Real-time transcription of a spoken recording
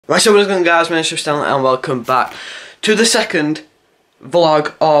Right, so what is going on, guys? My name is Stanley and welcome back to the second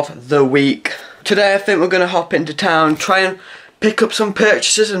vlog of the week. Today I think we're going to hop into town, try and pick up some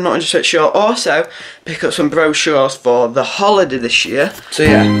purchases, I'm not just sure, also pick up some brochures for the holiday this year. So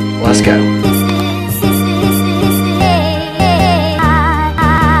yeah, let's go.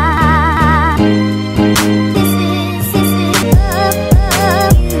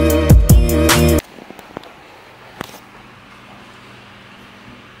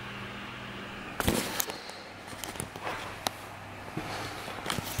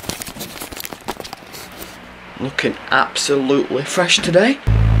 Looking absolutely fresh today.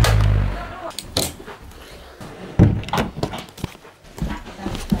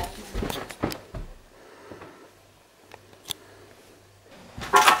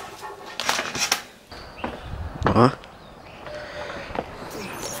 What?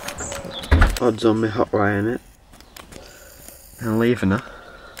 Odds on me hot ryan it and leaving her.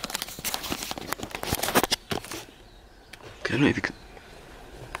 I don't know if you can.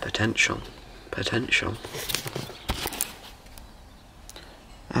 Potential.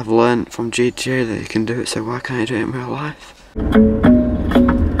 I've learned from GTA that you can do it, so why can't you do it in real life?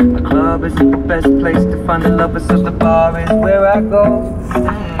 The club isn't the best place to find the lovers, so the bar is where I go.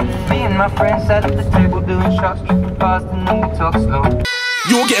 Me and my friends sat at the table doing shots, tripping fast, and then we talk slow.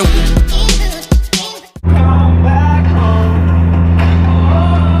 You'll get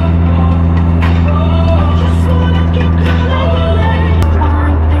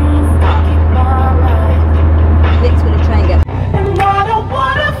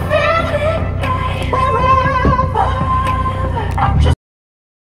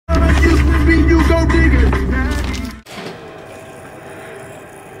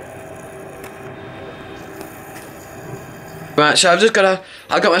Right, so I've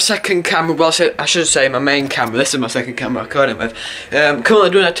got my second camera, well I should say my main camera, this is my second camera I'm recording with. Currently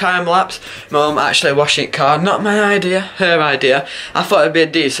doing a time lapse, Mum actually washing car, not my idea, her idea. I thought it'd be a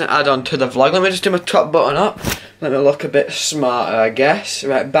decent add-on to the vlog. Let me just do my top button up, let me look a bit smarter I guess.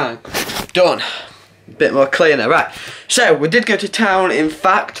 Right, bang, done. A bit more cleaner, right. So, we did go to town, in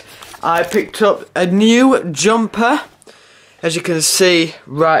fact. I picked up a new jumper, as you can see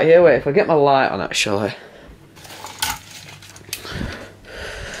right here. Wait, if I get my light on actually.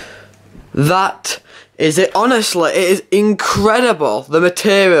 That is it, honestly, it is incredible, the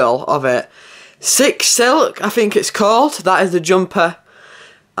material of it. Sick Silk, I think it's called. That is the jumper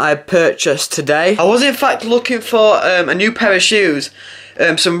I purchased today. I was in fact looking for a new pair of shoes,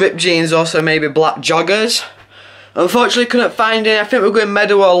 some ripped jeans, also maybe black joggers. Unfortunately couldn't find any. I think we're going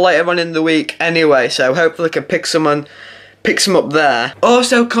Meadowhall later on in the week anyway, so hopefully I can pick some up there.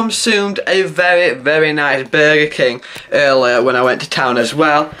 Also consumed a very nice Burger King earlier when I went to town as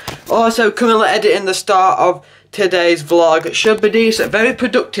well. Also currently editing the start of today's vlog. It should be decent, very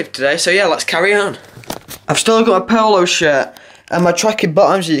productive today, so yeah, let's carry on. I've still got my polo shirt and my tracky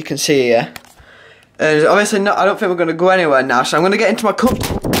bottoms, as you can see here. And obviously not, I don't think we're going to go anywhere now, so I'm going to get into my cup.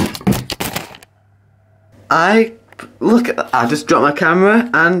 Look at that, I just dropped my camera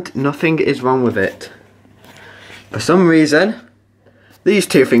and nothing is wrong with it. For some reason, these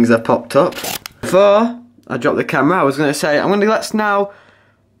two things have popped up. Before I dropped the camera, I was going to say, let's now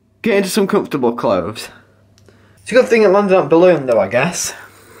get into some comfortable clothes. It's a good thing it landed on a balloon though, I guess.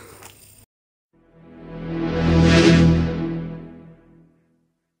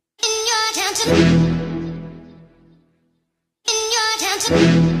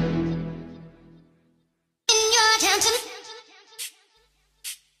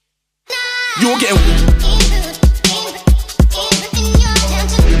 You'll get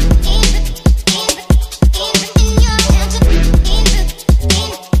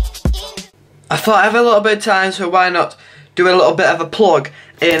I thought I have a little bit of time, so why not do a little bit of a plug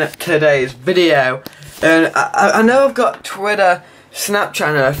in today's video. And I know I've got Twitter, Snapchat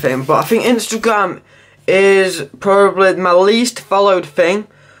and everything, but I think Instagram is probably my least followed thing.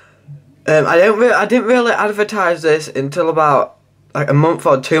 I didn't really advertise this until about like a month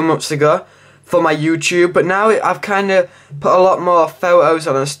or 2 months ago for my YouTube, but now I've kind of put a lot more photos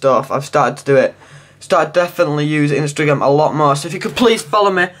on and stuff. I've started to do it. Started definitely use Instagram a lot more. So if you could please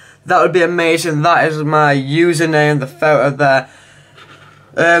follow me, that would be amazing. That is my username, the photo there.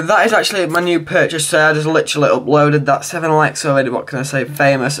 That is actually my new purchase, so I just literally uploaded that. 7 likes already, what can I say,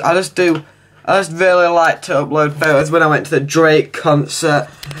 famous. I just really like to upload photos. When I went to the Drake concert,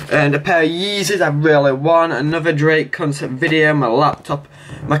 and a pair of Yeezys I really want, another Drake concert video, my laptop,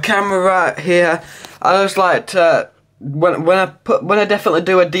 my camera right here. I just like to when I definitely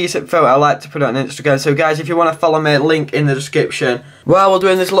do a decent photo, I like to put it on Instagram. So guys, if you want to follow me, link in the description. While we're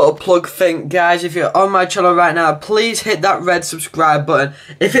doing this little plug thing, guys, if you're on my channel right now, please hit that red subscribe button.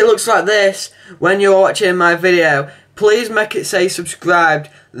 If it looks like this when you're watching my video, please make it say subscribed.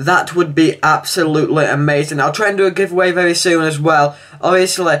 That would be absolutely amazing. I'll try and do a giveaway very soon as well.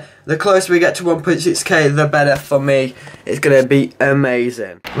 Obviously, the closer we get to 1.6k, the better for me. It's going to be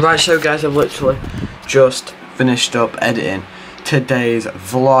amazing. Right, so guys, I've literally just finished up editing today's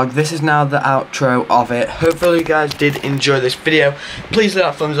vlog. This is now the outro of it. Hopefully you guys did enjoy this video. Please leave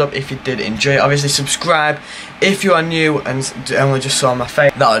that thumbs up if you did enjoy it. Obviously subscribe if you are new and only just saw my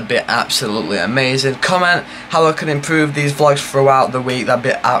face. That would be absolutely amazing. Comment how I can improve these vlogs throughout the week. That'd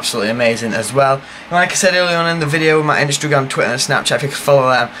be absolutely amazing as well. And like I said earlier on in the video, my Instagram, Twitter and Snapchat, if you could follow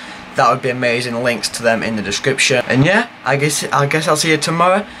them, that would be amazing. Links to them in the description. And yeah, I guess I'll see you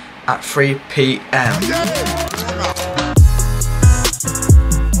tomorrow at 3 PM.